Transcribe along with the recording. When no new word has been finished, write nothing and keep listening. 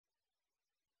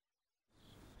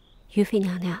于妃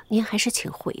娘娘，您还是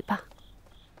请回吧。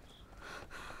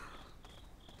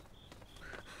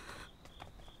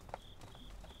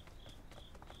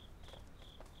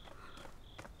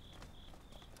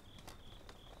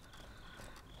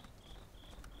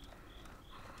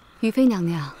于妃娘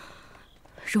娘，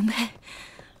如妹，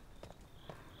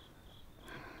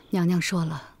娘娘说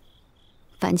了，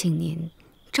烦请您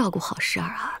照顾好12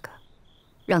阿哥，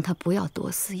让他不要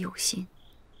多思忧心。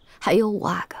还有5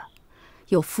阿哥，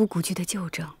有夫骨剧的旧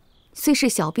症，虽是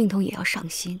小病痛也要上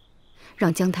心，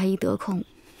让姜太医得空，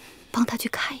帮他去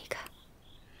看一看。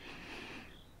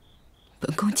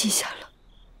本宫记下了。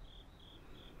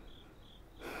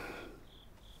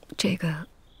这个，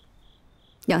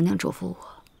娘娘嘱咐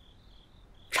我，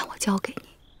让我交给你。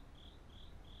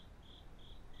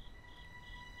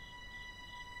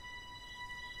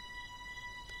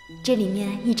这里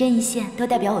面一针一线都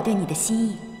代表我对你的心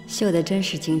意。绣得真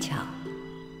是精巧，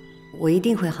我一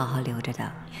定会好好留着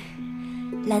的。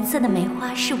蓝色的梅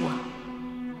花是我，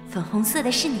粉红色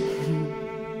的是你。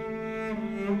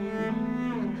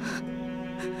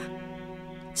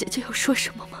姐姐要说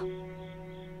什么吗？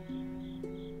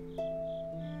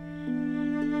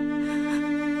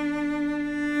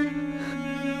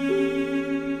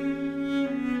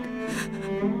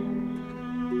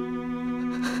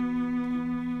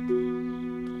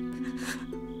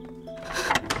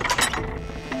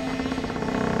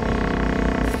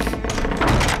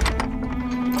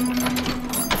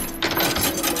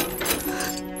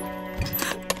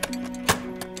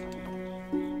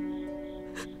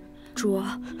主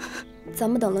儿，咱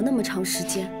们等了那么长时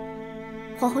间，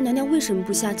皇后娘娘为什么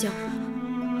不下轿？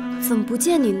怎么不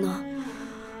见您呢？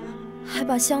还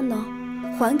把香囊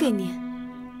还给您，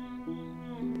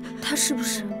她是不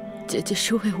是？姐姐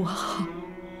是为我好，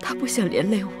她不想连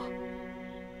累我。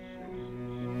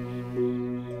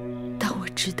但我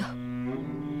知道，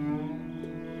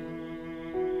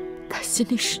她心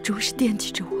里始终是惦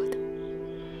记着我的。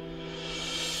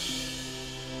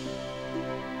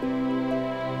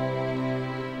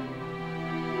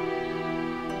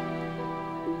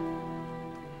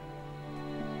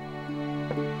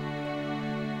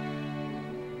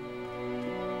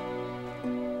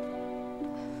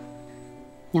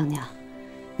娘娘，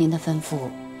您的吩咐，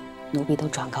奴婢都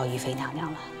转告于妃娘娘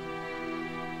了。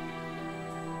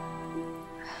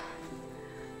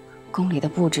宫里的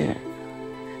布置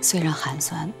虽然寒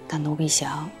酸，但奴婢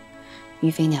想，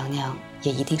于妃娘娘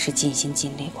也一定是尽心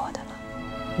尽力过的了。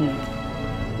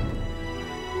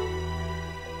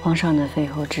皇上的废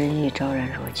后之意昭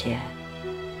然若揭，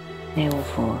内务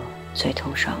府随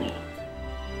同商议，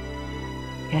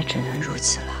也只能如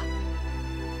此了。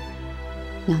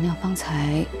娘娘方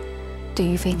才对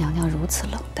于妃娘娘如此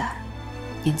冷淡，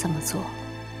您这么做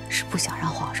是不想让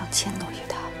皇上迁怒于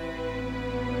她。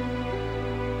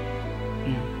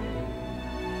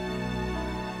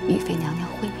于妃娘娘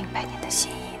会明白您的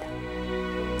心意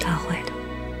的。她会的。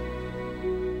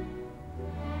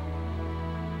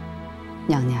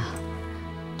娘娘，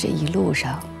这一路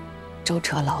上舟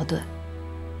车劳顿，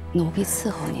奴婢伺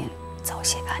候您早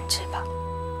些安置吧。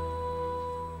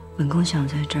本宫想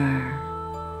在这儿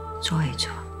坐一坐，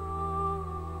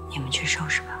你们去收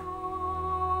拾吧。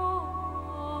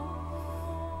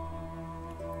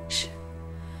是。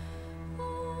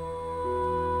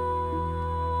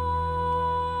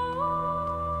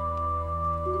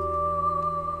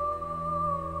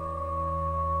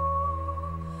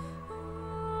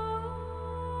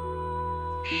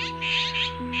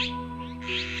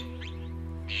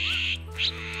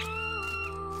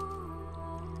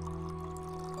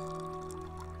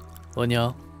额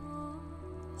娘，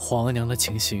皇额娘的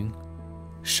情形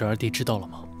，12弟知道了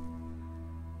吗？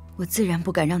我自然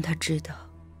不敢让他知道，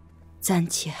暂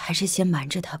且还是先瞒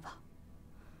着他吧。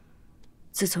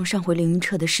自从上回凌云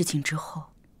彻的事情之后，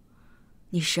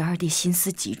你12弟心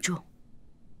思极重。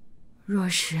若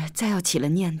是再要起了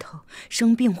念头，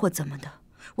生病或怎么的，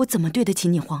我怎么对得起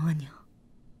你皇额娘？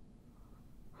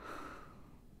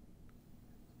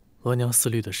额娘思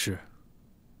虑的是，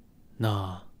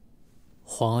那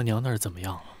皇额娘那儿怎么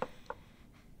样了？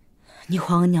你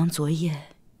皇额娘昨夜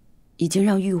已经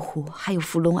让玉虎还有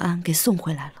福龙安给送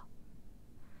回来了。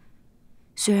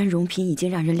虽然荣嫔已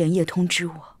经让人连夜通知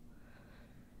我，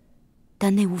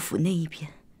但内务府那一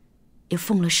边也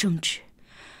奉了圣旨，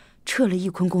撤了翊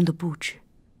坤宫的布置，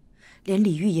连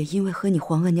李煜也因为和你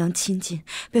皇额娘亲近，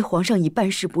被皇上以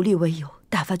办事不力为由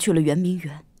打发去了圆明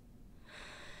园。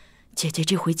姐姐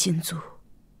这回进驻，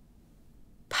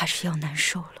怕是要难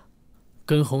受了。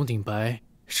跟红顶白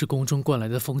是宫中惯来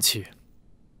的风气，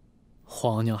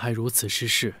皇额娘还如此失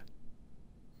势，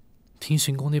听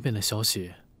巡宫那边的消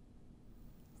息，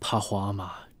怕皇阿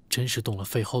玛真是动了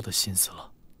废后的心思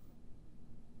了。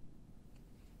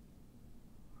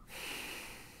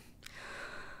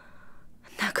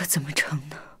那可怎么成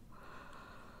呢？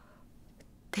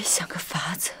得想个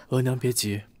法子。额娘别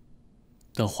急，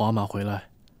等皇阿玛回来，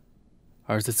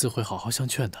儿子自会好好相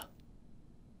劝的。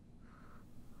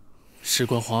事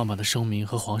关皇阿玛的声名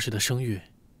和皇室的声誉，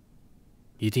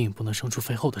一定不能生出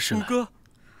废后的事来。五哥，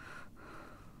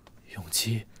永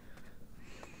基，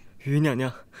于娘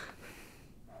娘，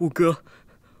五哥，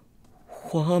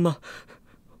皇阿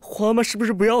玛是不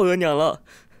是不要额娘了？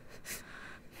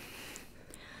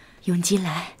永基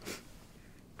来，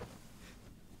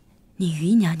你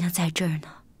于娘娘在这儿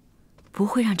呢，不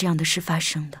会让这样的事发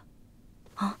生的。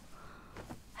啊，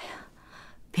哎呀，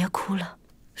别哭了。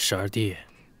十二弟，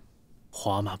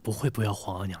皇阿玛不会不要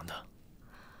皇额娘的。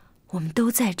我们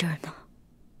都在这儿呢。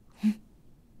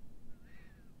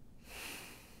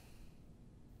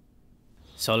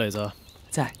小磊子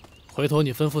在。回头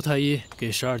你吩咐太医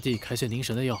给十二弟开些凝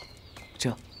神的药。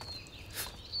这。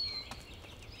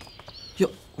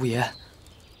哟，五爷，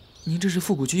您这是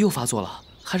复古剧又发作了，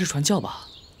还是传教吧？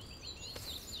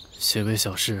些微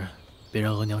小事，别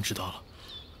让额娘知道了。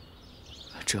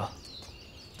这。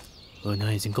额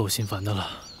娘已经够心烦的了，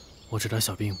我这点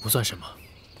小病不算什么。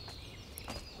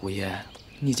五爷，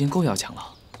你已经够要强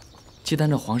了，既担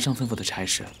着皇上吩咐的差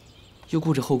事，又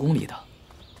顾着后宫里的。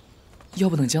要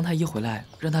不等姜太医回来，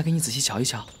让他给你仔细瞧一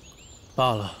瞧。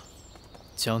罢了，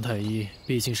姜太医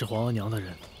毕竟是皇额娘的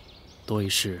人，多一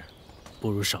事不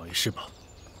如少一事吧。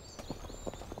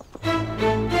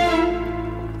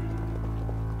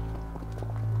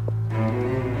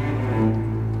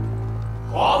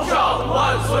皇上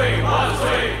万岁万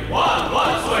岁万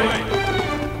万岁！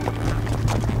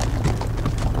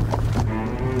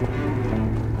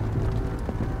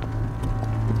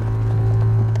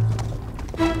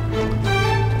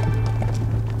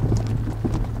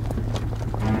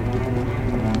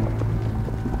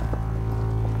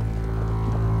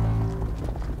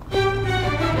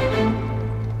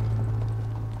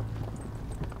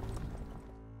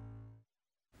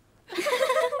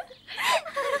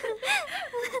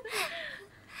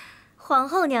皇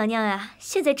后娘娘啊，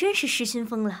现在真是失心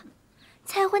疯了，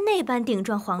才会那般顶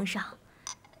撞皇上，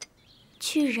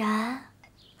居然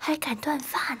还敢断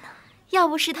发呢！要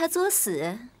不是她作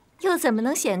死，又怎么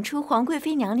能显出皇贵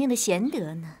妃娘娘的贤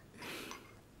德呢？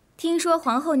听说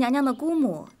皇后娘娘的姑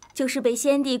母就是被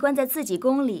先帝关在自己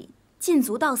宫里禁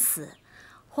足到死，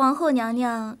皇后娘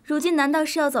娘如今难道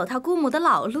是要走她姑母的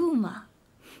老路吗？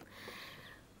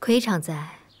魁常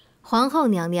在，皇后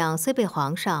娘娘虽被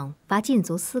皇上罚禁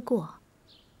足思过，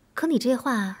可你这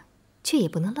话却也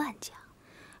不能乱讲。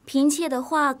嫔妾的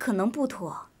话可能不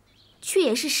妥，却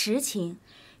也是实情。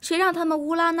谁让他们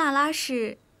乌拉那拉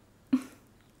氏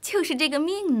就是这个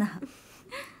命呢？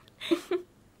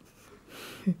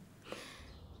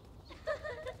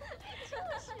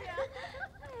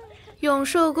永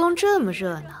寿宫这么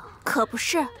热闹，可不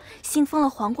是，新封了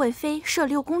皇贵妃，设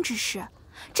六宫之事。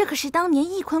这可是当年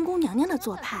翊坤宫娘娘的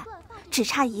做派，只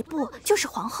差一步就是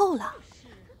皇后了。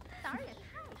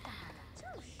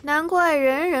难怪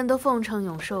人人都奉承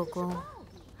永寿宫，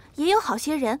也有好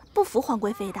些人不服皇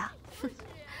贵妃的。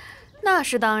那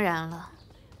是当然了，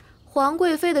皇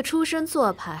贵妃的出身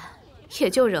做派，也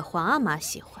就惹皇阿玛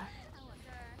喜欢。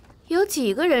有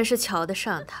几个人是瞧得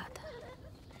上她的？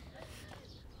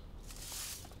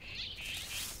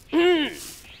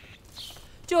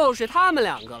就是他们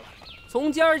两个了。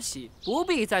从今儿起，不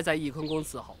必再在翊坤宫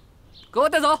伺候，给我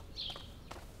带走！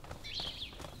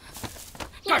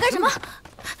你干什么？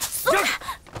松开！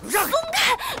松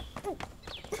开！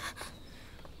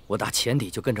我打前底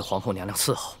就跟着皇后娘娘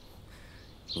伺候，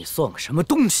你算个什么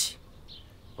东西？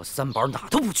我三宝哪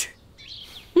都不去。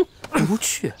不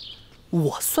去？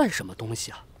我算什么东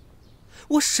西啊？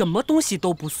我什么东西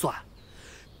都不算。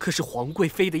可是皇贵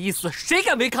妃的意思，谁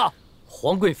敢违抗？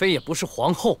皇贵妃也不是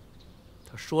皇后。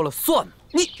他说了算吗？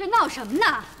你这闹什么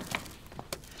呢？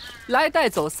来带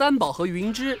走三宝和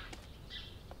云芝。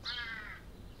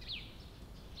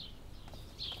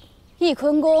翊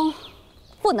坤宫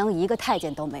不能一个太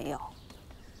监都没有，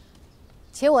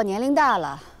且我年龄大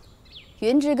了，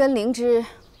云芝跟灵芝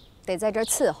得在这儿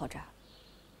伺候着。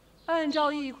按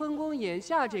照翊坤宫眼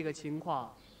下这个情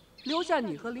况，留下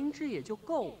你和灵芝也就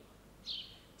够了。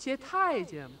且太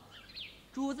监嘛，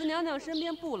主子娘娘身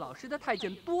边不老实的太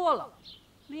监多了。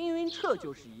凌云彻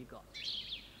就是一个，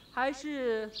还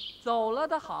是走了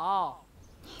的好。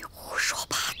你胡说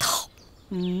八道！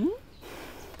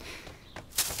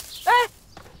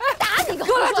打你个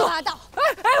胡说八道！哎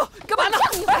呦，干嘛呢？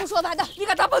让你胡说八道！你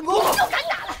敢打本宫？你就敢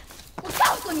打了！我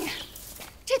告诉你，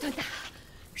这顿打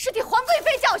是替皇贵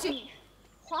妃教训你。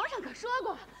皇上可说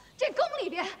过，这宫里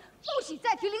边不许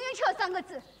再提凌云彻3个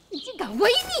字，你竟敢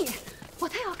违逆！我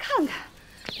倒要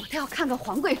看看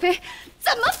皇贵妃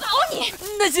怎么保你。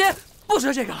那些不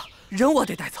说这个了，人我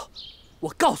得带走。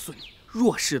我告诉你，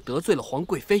若是得罪了皇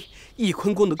贵妃，翊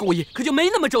坤宫的供业可就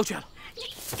没那么周全了。你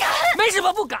敢？没什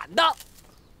么不敢的。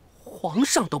皇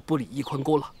上都不理翊坤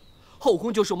宫了，后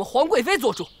宫就是我们皇贵妃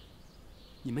做主，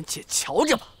你们且瞧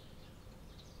着吧。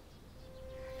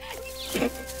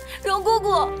荣姑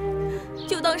姑，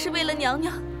就当是为了娘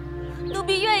娘，奴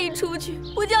婢愿意出去，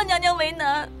不叫娘娘为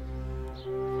难。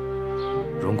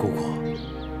荣姑姑，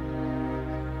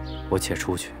我且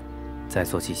出去，再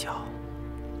做计较。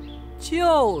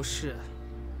就是，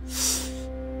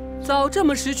早这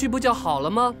么识趣不就好了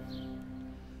吗？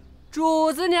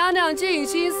主子娘娘静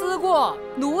心思过，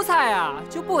奴才啊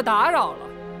就不打扰了，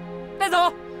带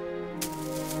走。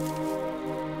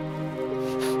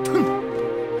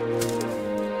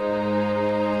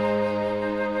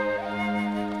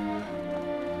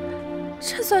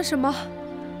这算什么？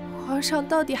皇上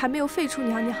到底还没有废除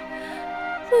娘娘，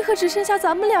为何只剩下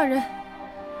咱们2人？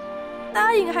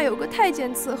答应还有个太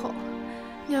监伺候，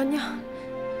娘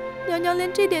娘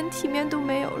连这点体面都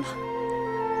没有了。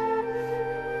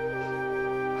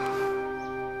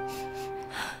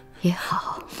也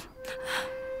好，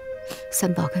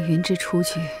三宝跟云芝出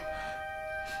去，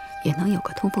也能有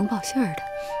个通风报信儿的，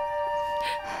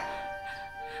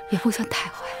也不算太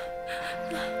坏。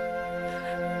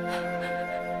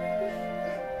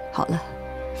好了，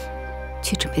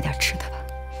去准备点吃的吧，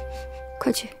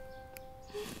快去。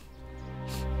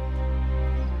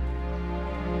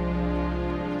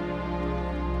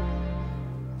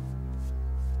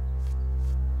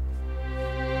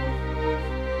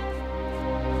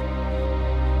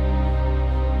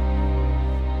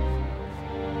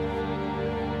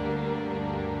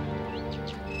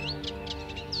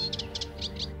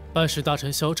办事大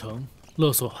臣萧成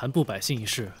勒索韩部百姓一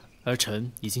事，儿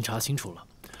臣已经查清楚了。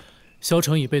萧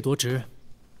成已被夺职，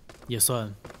也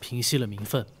算平息了民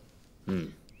愤。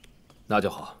那就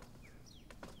好。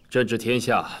政治天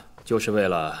下就是为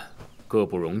了各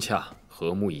部融洽、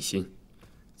和睦一心。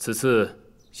此次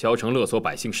萧成勒索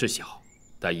百姓事小，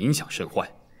但影响甚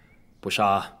坏，不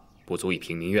杀不足以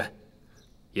平民怨。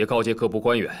也告诫各部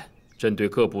官员，正对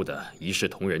各部的一视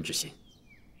同仁之心。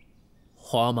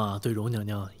皇阿玛对荣娘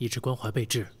娘一直关怀备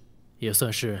至，也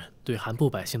算是对韩部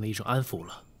百姓的一种安抚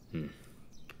了。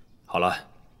好了，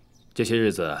这些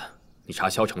日子你查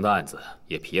萧成的案子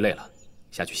也疲累了，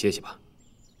下去歇息吧。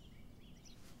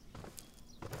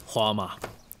皇阿玛，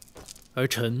儿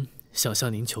臣想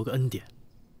向您求个恩典。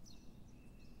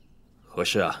何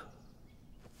事啊？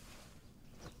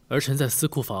儿臣在司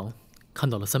库房看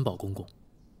到了三宝公公。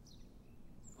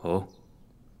哦，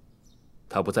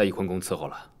他不在翊坤宫伺候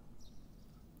了。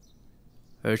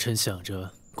儿臣想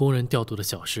着宫人调度的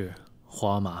小事，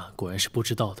皇阿玛果然是不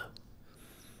知道的。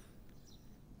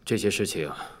这些事情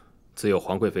自有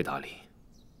皇贵妃打理。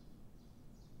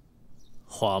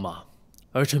皇阿玛，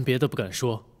儿臣别的不敢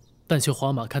说，但求皇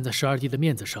阿玛看在12弟的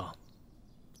面子上，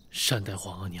善待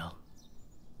皇额娘。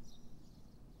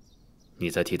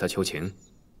你在替他求情？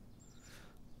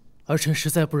儿臣实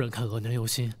在不忍看额娘忧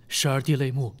心，12弟泪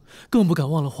目，更不敢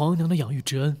忘了皇额娘的养育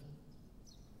之恩。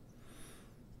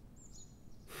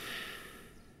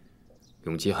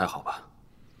永基还好吧？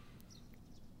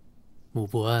母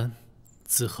不安，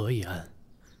子何以安？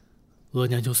额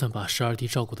娘就算把12弟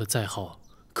照顾得再好，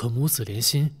可母子连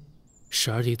心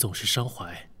，12弟总是伤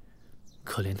怀。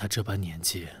可怜他这般年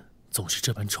纪，总是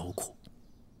这般愁苦。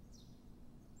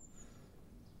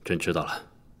朕知道了。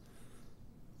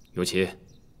永琪，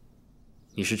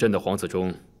你是朕的皇子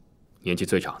中年纪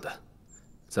最长的，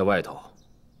在外头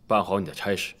办好你的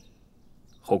差事，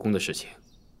后宫的事情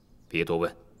别多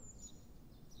问。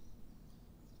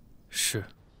是。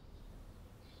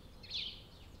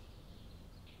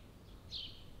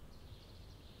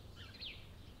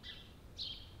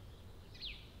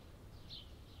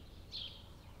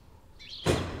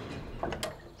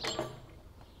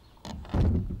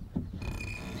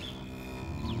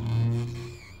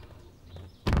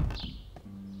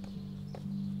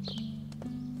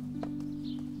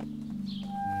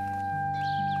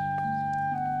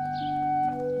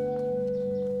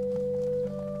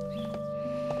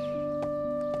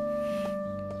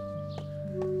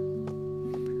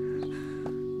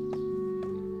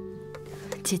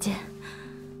姐姐，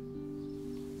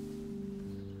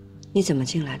你怎么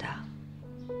进来的？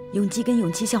永基跟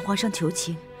永琪向皇上求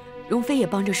情，容妃也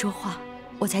帮着说话，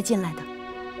我才进来的。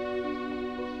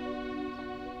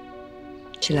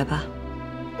起来吧。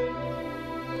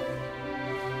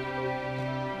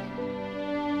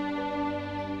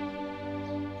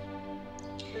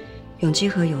永基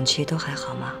和永琪都还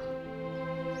好吗？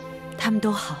他们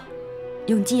都好，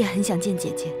永基也很想见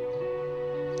姐姐。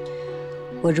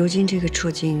我如今这个处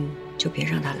境，就别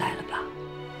让他来了吧，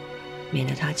免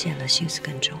得他见了心思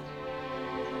更重。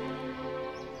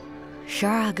12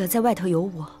阿哥在外头有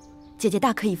我，姐姐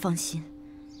大可以放心。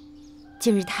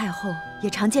近日太后也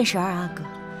常见12阿哥，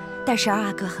待12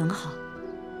阿哥很好。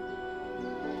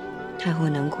太后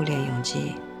能顾恋永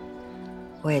基，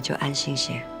我也就安心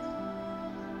些。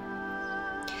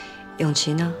永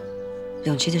琪呢？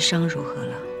永琪的伤如何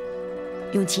了？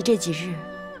永琪这几日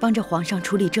帮着皇上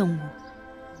处理政务，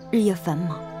日夜繁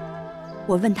忙。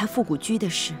我问他复古居的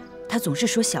事，他总是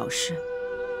说小事，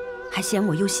还嫌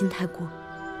我忧心太过。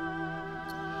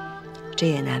这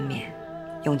也难免，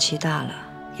永琪大了，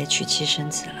也娶妻生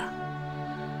子了。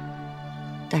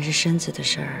但是生子的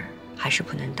事儿还是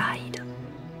不能大意的。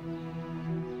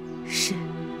是。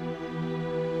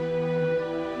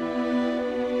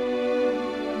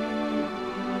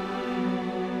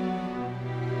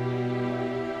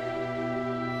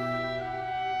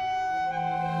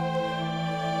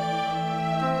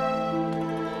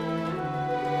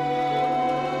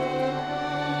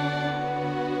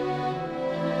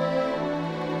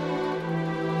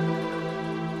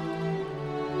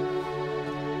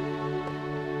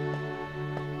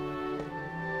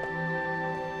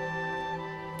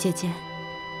姐姐，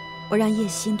我让叶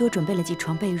欣多准备了几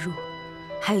床被褥，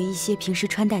还有一些平时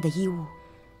穿戴的衣物。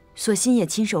索性也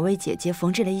亲手为姐姐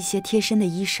缝制了一些贴身的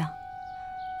衣裳，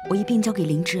我一并交给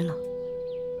灵芝了。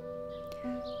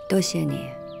多谢你，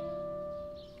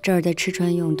这儿的吃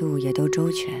穿用度也都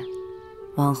周全，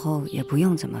往后也不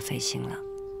用怎么费心了。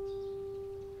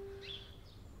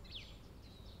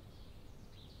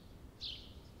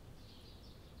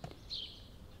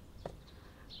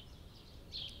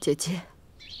姐姐。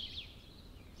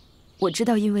我知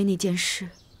道，因为那件事，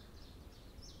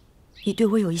你对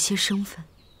我有一些生分。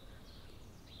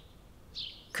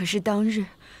可是当日，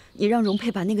你让容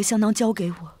佩把那个香囊交给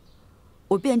我，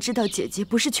我便知道姐姐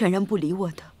不是全然不理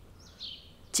我的。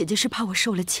姐姐是怕我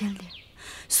受了牵连，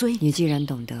所以你既然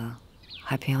懂得，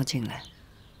还偏要进来。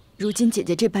如今姐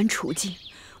姐这般处境，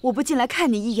我不进来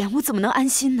看你一眼，我怎么能安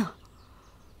心呢？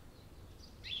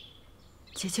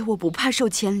姐姐，我不怕受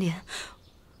牵连，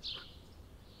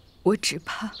我只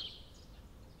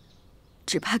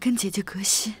怕跟姐姐隔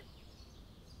心。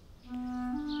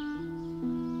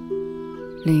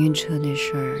凌云彻那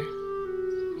事儿，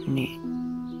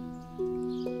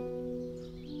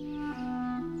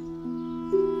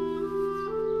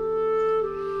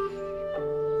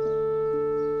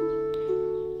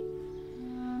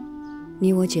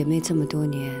你我姐妹这么多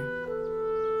年，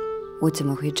我怎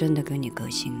么会真的跟你隔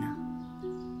心呢？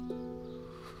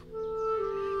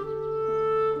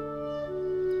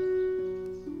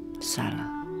算了，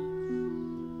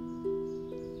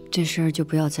这事儿就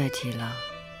不要再提了。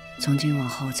从今往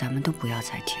后，咱们都不要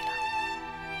再提了。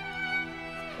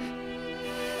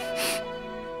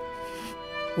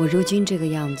我如今这个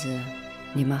样子，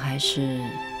你们还是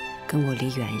跟我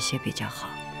离远一些比较好。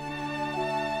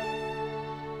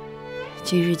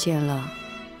今日见了，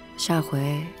下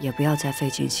回也不要再费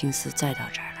尽心思再到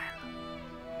这儿来了。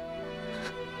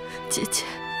姐姐。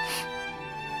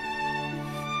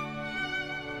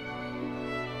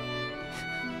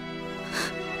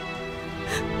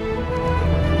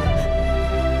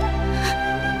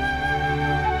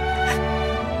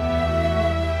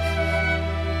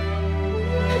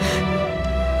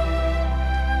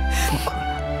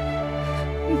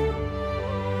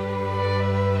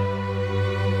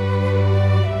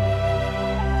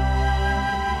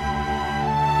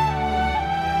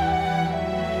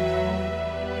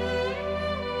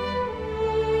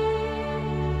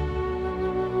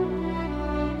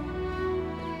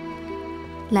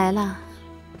来了，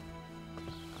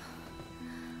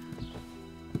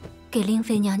给令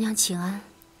妃娘娘请安。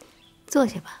坐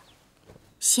下吧。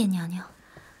谢娘娘。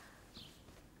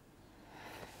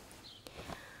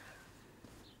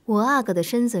我阿哥的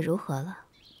身子如何了？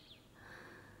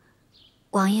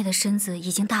王爷的身子已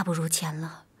经大不如前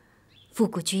了，腹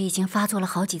股局已经发作了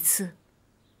好几次。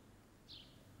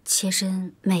妾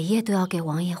身每夜都要给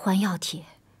王爷换药帖。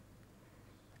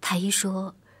太医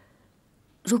说，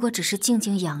如果只是静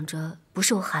静养着不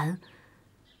受寒，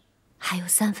还有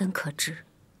3分可治。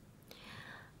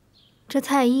这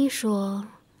太医说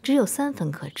只有3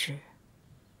分可治，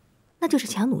那就是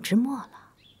强弩之末了。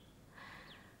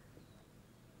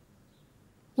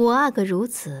我阿哥如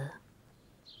此，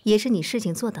也是你事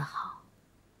情做得好，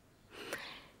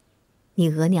你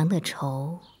额娘的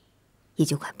仇也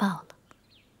就快报了。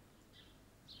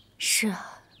是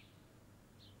啊，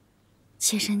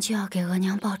妾身就要给额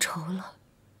娘报仇了。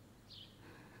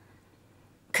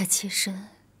可妾身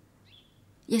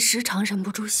也时常忍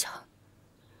不住想，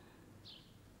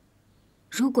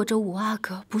如果这五阿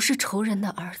哥不是仇人的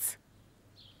儿子，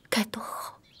该多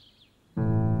好。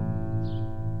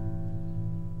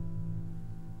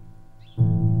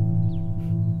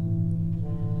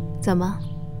怎么，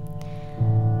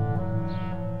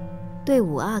对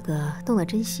五阿哥动了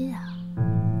真心啊？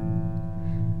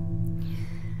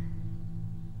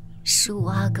是五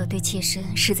阿哥对妾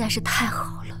身实在是太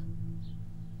好了。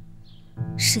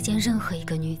世间任何一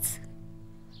个女子，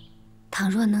倘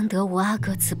若能得五阿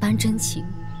哥此般真情，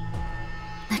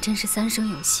那真是三生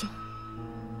有幸。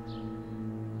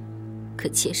可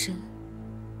妾身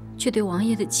却对王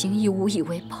爷的情谊无以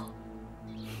为报。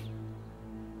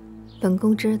本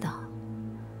宫知道，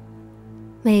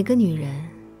每个女人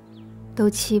都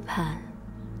期盼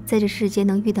在这世间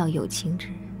能遇到有情之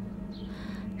人，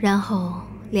然后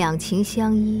两情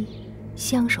相依，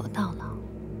相守到老。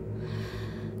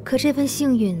可这份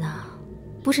幸运啊，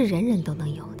不是人人都能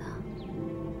有的。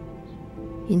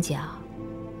云娇，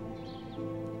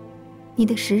你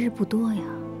的时日不多呀。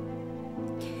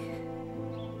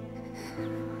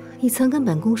你曾跟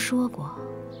本宫说过，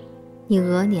你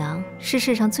额娘是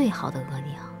世上最好的额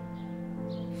娘，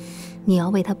你要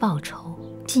为她报仇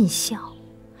尽孝。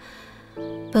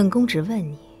本宫只问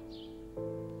你，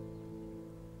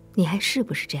你还是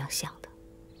不是这样想的？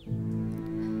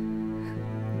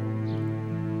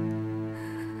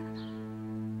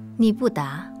你不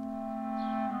答，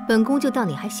本宫就当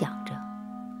你还想着。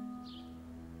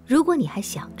如果你还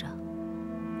想着，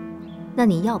那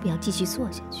你要不要继续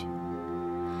做下去？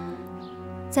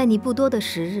在你不多的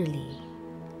时日里，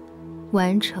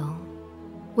完成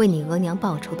为你额娘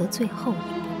报仇的最后一步。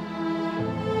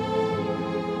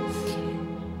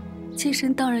妾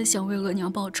身当然想为额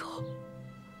娘报仇。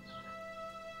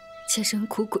妾身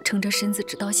苦苦撑着身子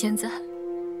直到现在，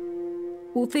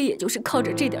无非也就是靠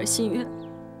着这点心愿。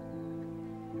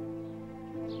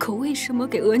可为什么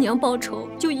给额娘报仇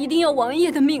就一定要王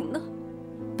爷的命呢？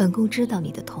本宫知道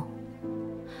你的痛，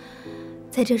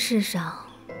在这世上，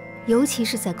尤其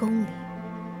是在宫里，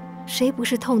谁不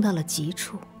是痛到了极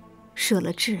处，舍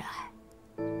了挚爱，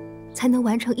才能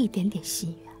完成一点点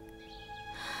心愿？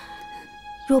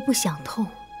若不想痛，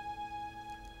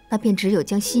那便只有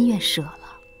将心愿舍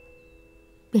了，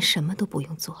便什么都不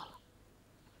用做了。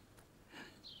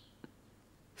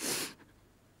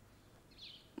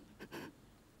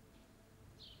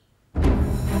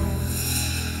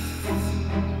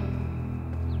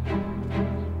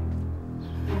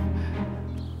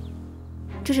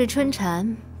这是春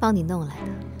蝉帮你弄来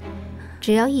的，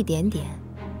只要一点点，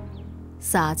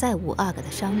撒在五阿哥的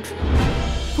伤处，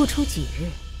不出几日，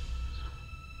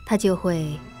他就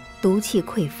会毒气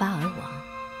溃发而亡。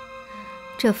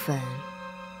这粉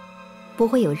不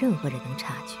会有任何人能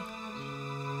察觉。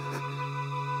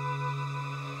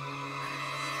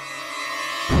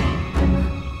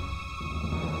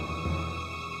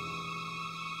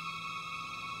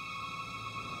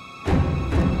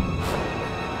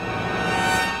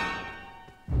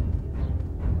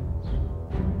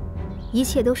一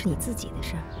切都是你自己的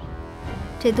事儿，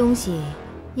这东西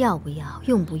要不要、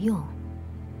用不用，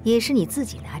也是你自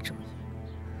己拿主意。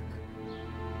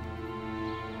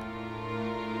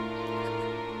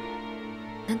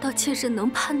难道妾身能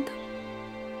盼的，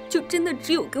就真的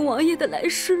只有跟王爷的来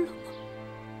世了吗？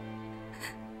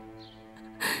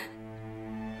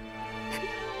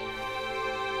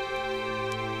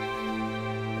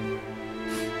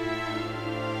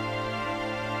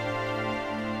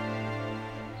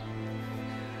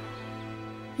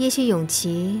也许永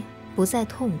琪不再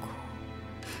痛苦，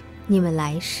你们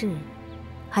来世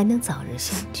还能早日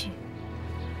相聚，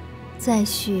再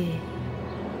续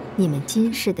你们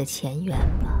今世的前缘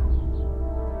吧。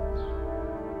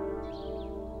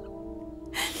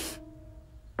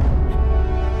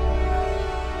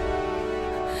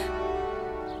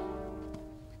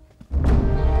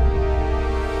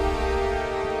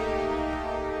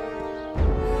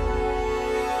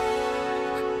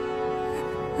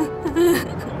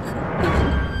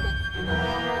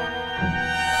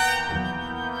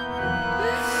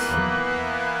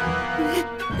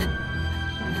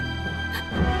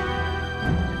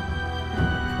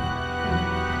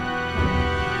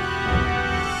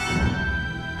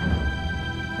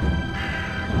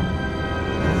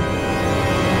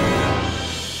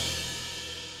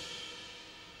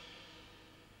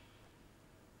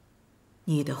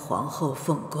你的皇后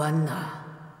凤冠呐，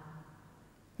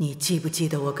你记不记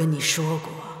得我跟你说过，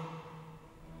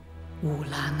乌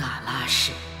拉那拉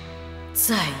氏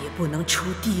再也不能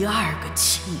出第二个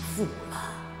弃妇了。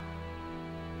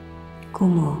姑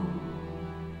母，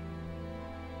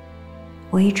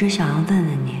我一直想要问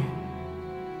问您，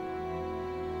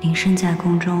您身在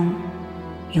宫中，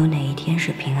有哪一天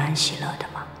是平安喜乐的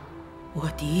吗？我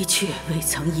的确未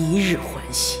曾一日欢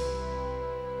喜，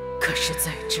可是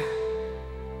在这儿，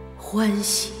欢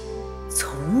喜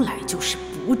从来就是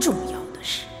不重要的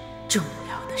事。重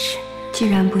要的是，既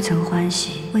然不曾欢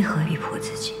喜，为何逼迫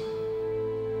自己？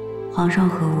皇上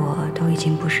和我都已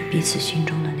经不是彼此心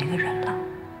中的那个人了，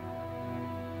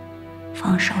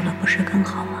放手了不是更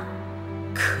好吗？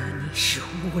可你是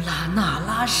乌拉那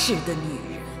拉氏的女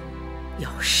人，要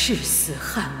誓死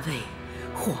捍卫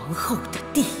皇后的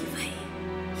地位，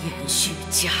延续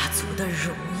家族的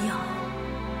荣耀。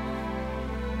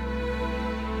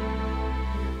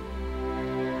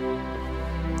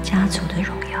家族的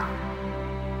荣耀。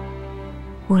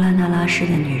乌拉那拉氏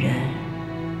的女人，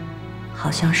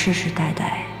好像世世代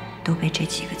代都被这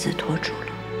几个字拖住了。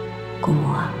姑母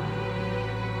啊，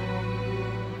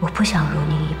我不想如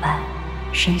您一般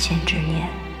深陷执念，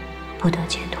不得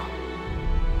解脱。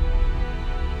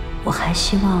我还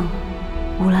希望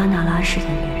乌拉那拉氏的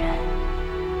女人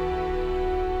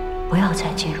不要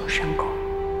再进入深宫。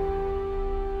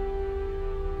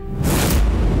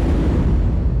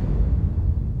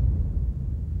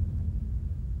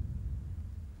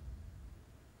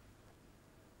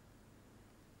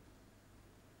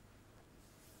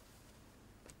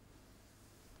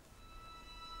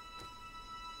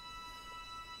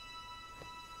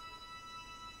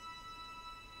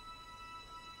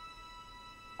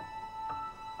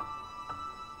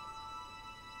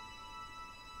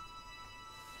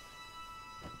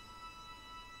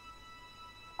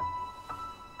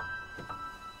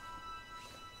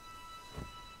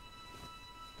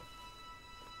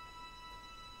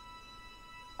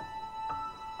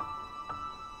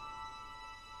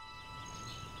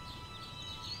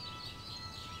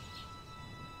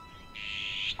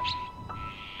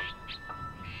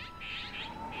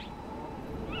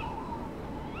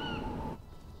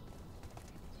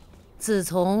自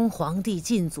从皇帝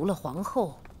禁足了皇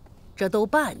后，这都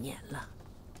半年了。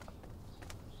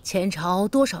前朝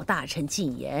多少大臣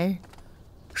进言，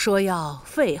说要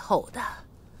废后的，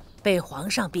被皇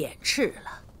上贬斥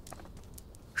了；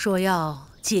说要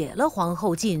解了皇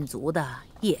后禁足的，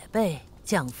也被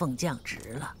降俸降职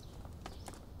了。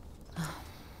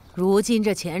如今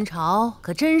这前朝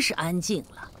可真是安静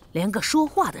了，连个说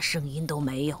话的声音都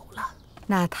没有了。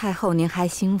那太后您还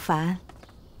心烦？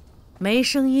没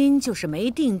声音就是没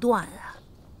定断啊！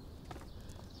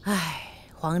唉，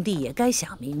皇帝也该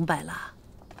想明白了，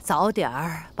早点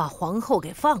儿把皇后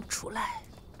给放出来。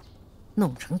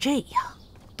弄成这样，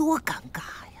多尴尬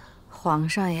呀！皇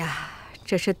上呀，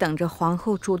这是等着皇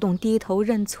后主动低头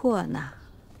认错呢。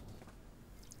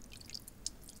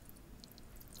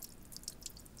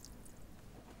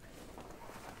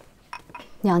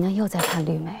娘娘又在看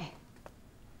绿梅，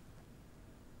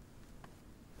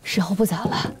时候不早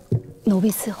了。奴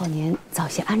婢伺候您早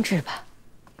些安置吧。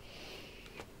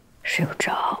睡不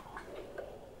着。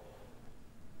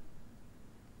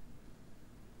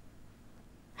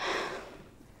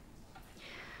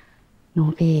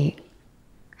奴婢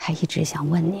还一直想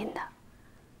问您呢，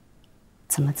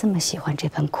怎么这么喜欢这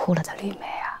盆枯了的绿梅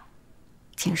啊？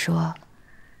听说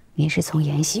您是从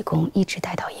延禧宫一直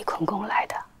带到翊坤宫来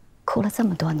的，枯了这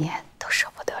么多年都舍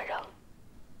不得扔。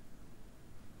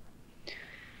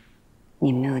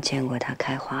你没有见过它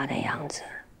开花的样子。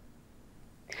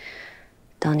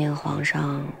当年皇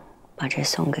上把这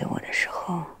送给我的时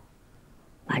候，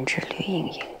满枝绿莹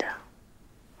莹的，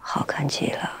好看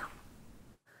极了。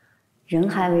人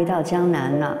还未到江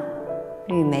南呢，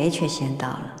绿梅却先到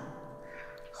了。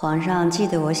皇上记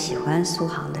得我喜欢苏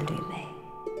杭的绿梅。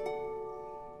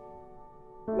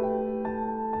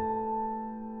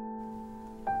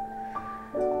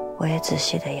我也仔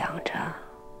细地养着。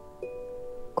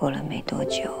过了没多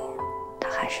久，他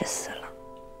还是死了。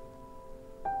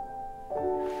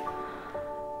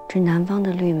这南方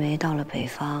的绿梅到了北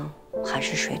方，还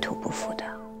是水土不服的。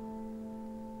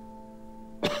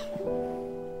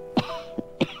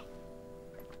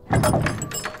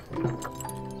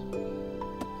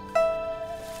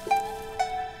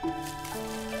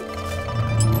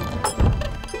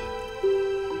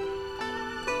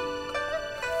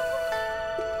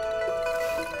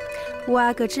乌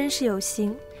阿哥真是有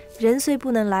心。人虽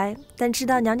不能来，但知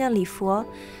道娘娘礼佛，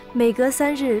每隔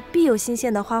3日必有新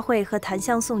鲜的花卉和檀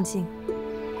香送进。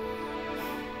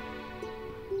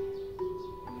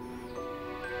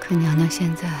可娘娘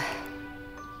现在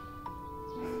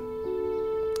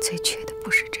最缺的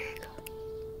不是这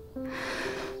个，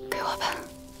给我吧。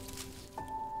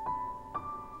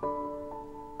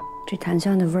这檀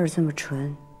香的味儿这么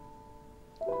纯，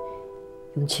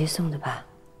永琪送的吧？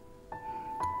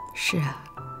是啊。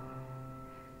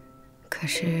可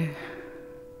是，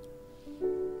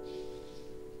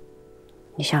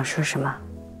你想说什么？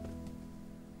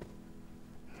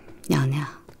娘娘，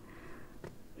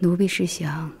奴婢是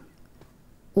想，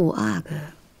五阿哥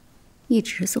一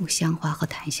直送香花和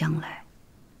檀香来，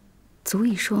足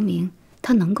以说明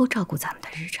他能够照顾咱们的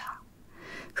日常。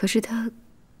可是他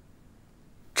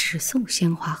只送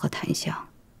鲜花和檀香，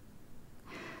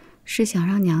是想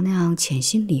让娘娘潜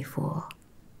心礼佛，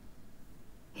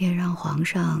也让皇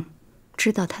上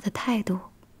知道他的态度。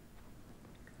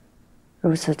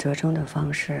如此折中的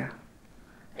方式，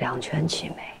两全其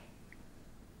美。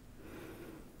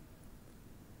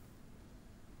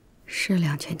是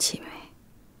两全其美，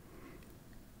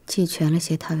既全了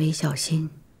些他微小心，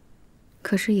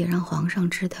可是也让皇上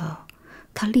知道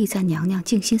他力赞娘娘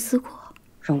静心思过。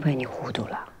容妃，你糊涂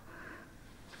了。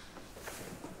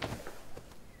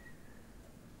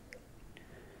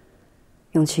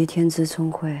永琪天资聪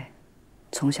慧，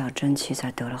从小争气，才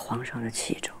得了皇上的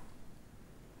器重。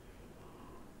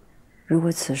如果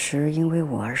此时因为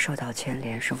我而受到牵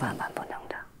连，是万万不能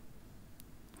的。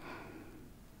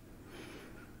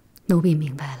奴婢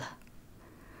明白了，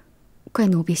怪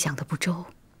奴婢想得不周，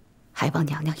还望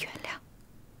娘娘原谅。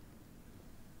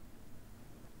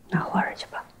那换儿去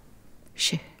吧。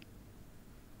是。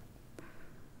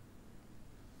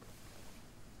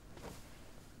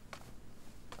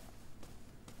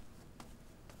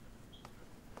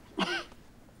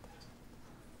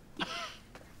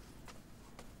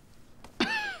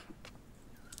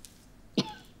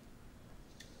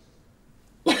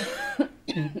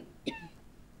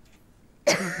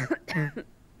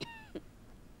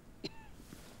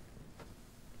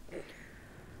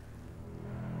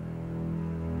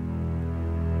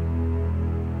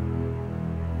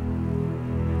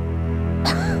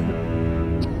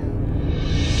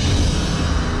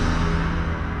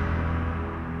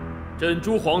朕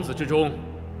诸皇子之中，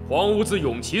皇五子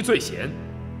永琪最贤，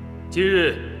今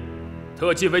日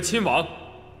特晋为亲王，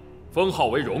封号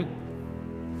为荣。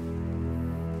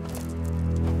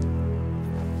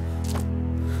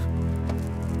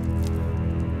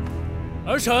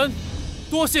儿臣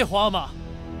多谢皇阿玛。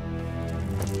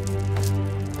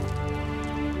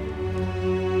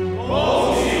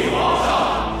恭喜皇上，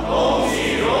恭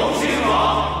喜荣亲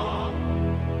王。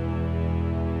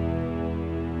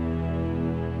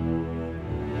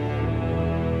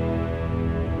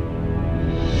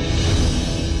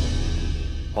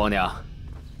皇娘，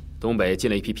东北进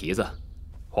了一批皮子，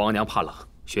皇娘怕冷，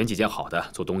选几件好的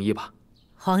做冬衣吧。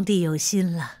皇帝有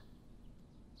心了。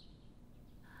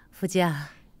福家，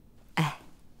哎，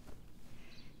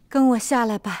跟我下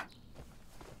来吧。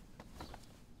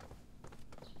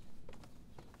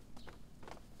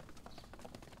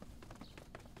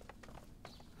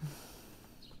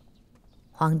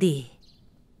皇帝，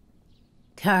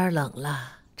天儿冷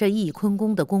了，这翊坤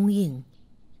宫的供应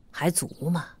还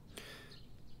足吗？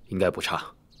应该不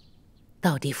差。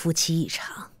到底夫妻一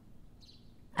场，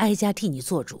哀家替你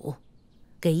做主，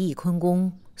给翊坤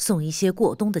宫送一些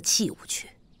过冬的器物去。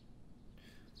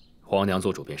皇娘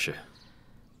做主便是。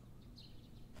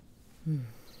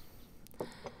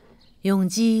永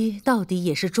基到底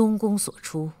也是中宫所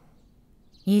出，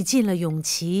你进了永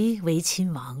琪为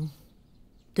亲王，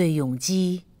对永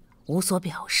基无所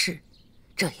表示，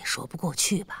这也说不过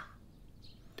去吧？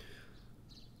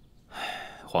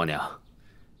皇娘。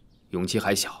永琪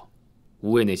还小，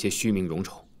无谓那些虚名荣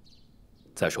宠。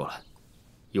再说了，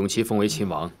永琪封为亲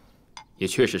王，也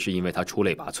确实是因为他出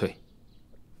类拔萃。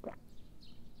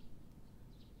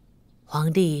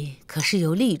皇帝可是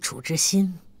有立储之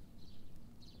心。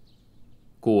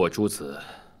故我诸子，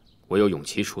唯有永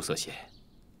琪出色些，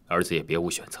儿子也别无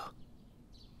选择。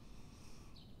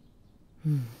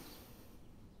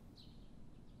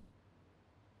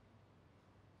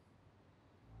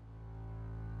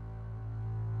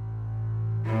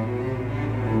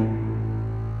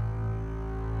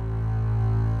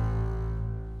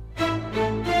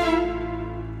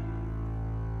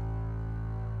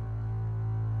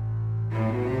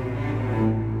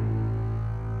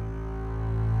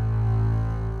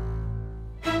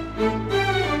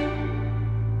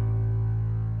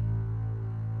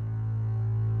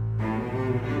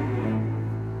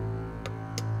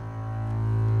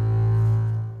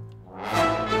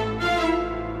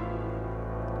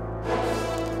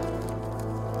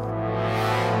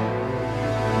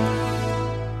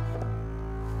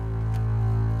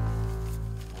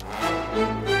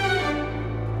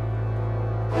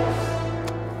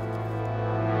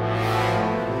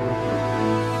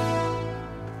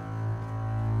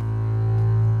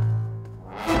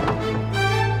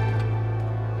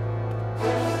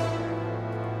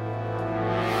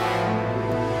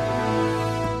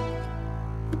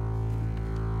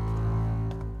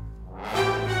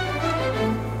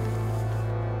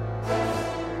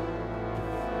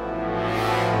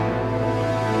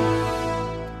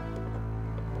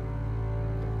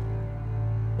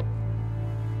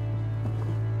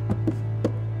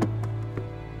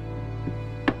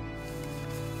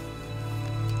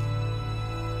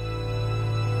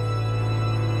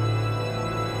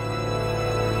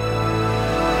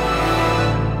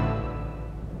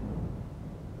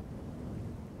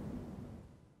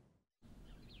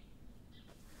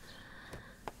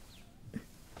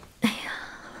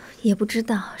也不知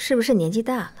道是不是年纪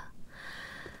大了，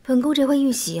本宫这回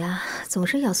遇喜啊，总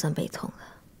是腰酸背痛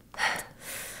的。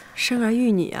生儿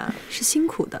育女啊，是辛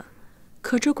苦的，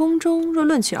可这宫中若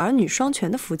论起儿女双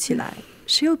全的福气来，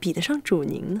谁又比得上主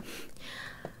您呢？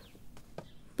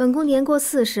本宫年过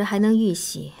40还能遇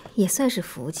喜，也算是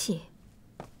福气。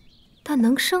但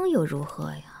能生又如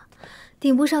何呀？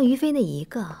顶不上于妃那一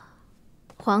个，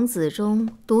皇子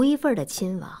中独一份的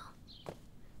亲王。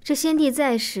这先帝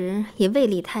在时也未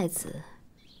立太子，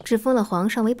只封了皇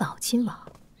上为宝亲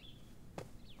王。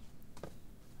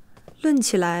论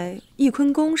起来，翊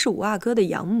坤宫是五阿哥的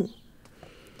养母，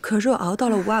可若熬到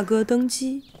了五阿哥登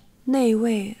基，那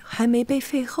位还没被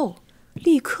废后，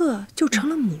立刻就成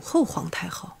了母后皇太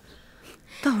后，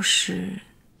到时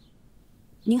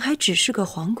您还只是个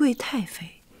皇贵太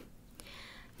妃。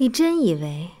你真以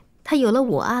为她有了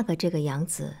五阿哥这个养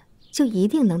子，就一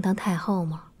定能当太后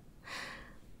吗？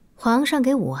皇上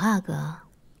给五阿哥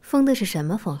封的是什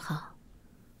么封号？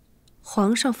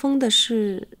皇上封的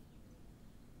是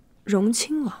荣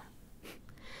亲王。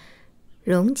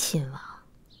荣亲王，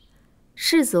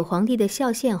世祖皇帝的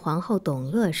孝献皇后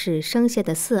董鄂氏生下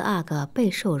的4阿哥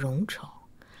备受荣宠，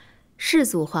世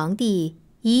祖皇帝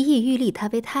一意欲立他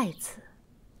为太子，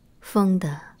封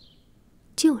的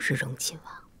就是荣亲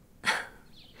王。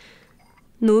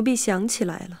奴婢想起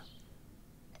来了，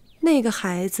那个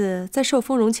孩子在受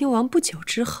封荣亲王不久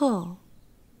之后，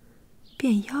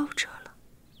便夭折了。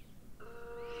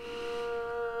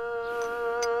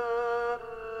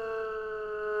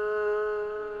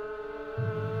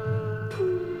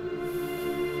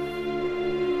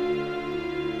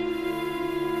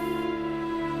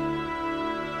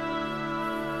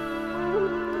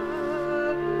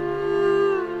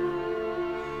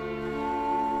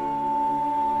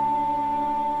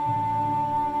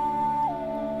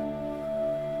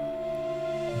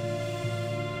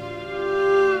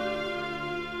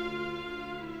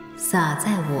洒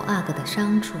在五阿哥的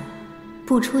伤处，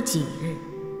不出几日，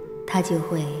他就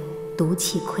会毒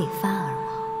气溃发而亡。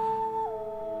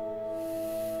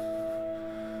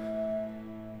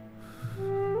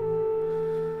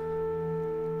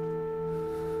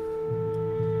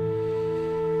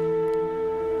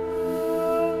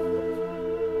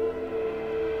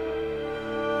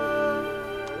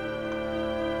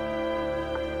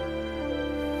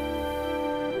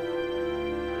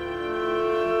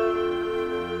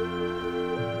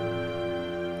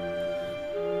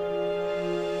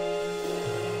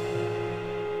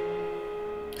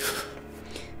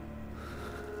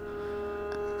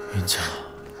云娇，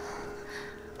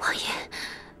王爷，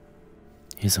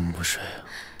你怎么不睡啊？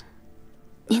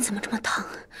您怎么这么疼？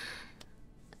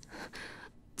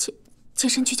妾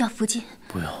身去叫福晋。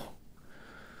不用，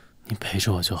你陪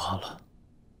着我就好了。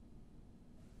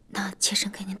那妾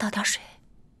身给您倒点水。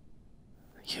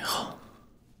也好。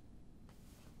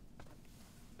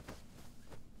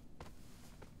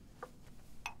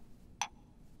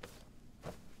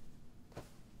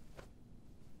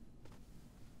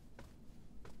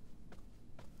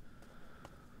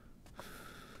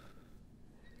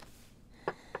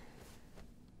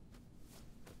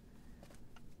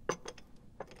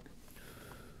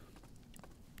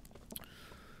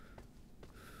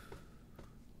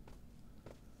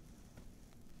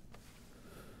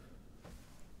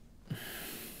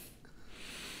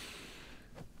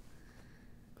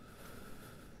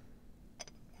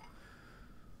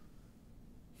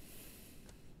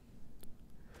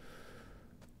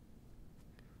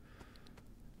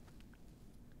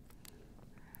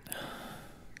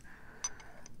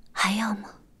还要吗？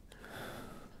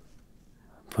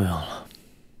不用了。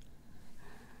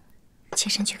妾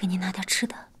身去给您拿点吃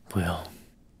的。不用，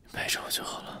陪着我就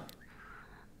好了。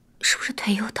是不是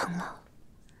腿又疼了？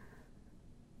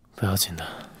不要紧的。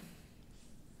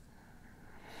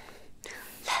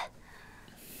来。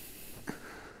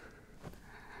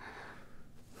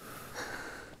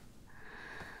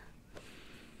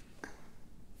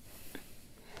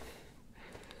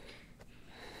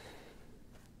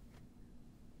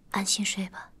安心睡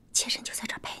吧，妾身就在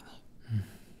这儿陪你。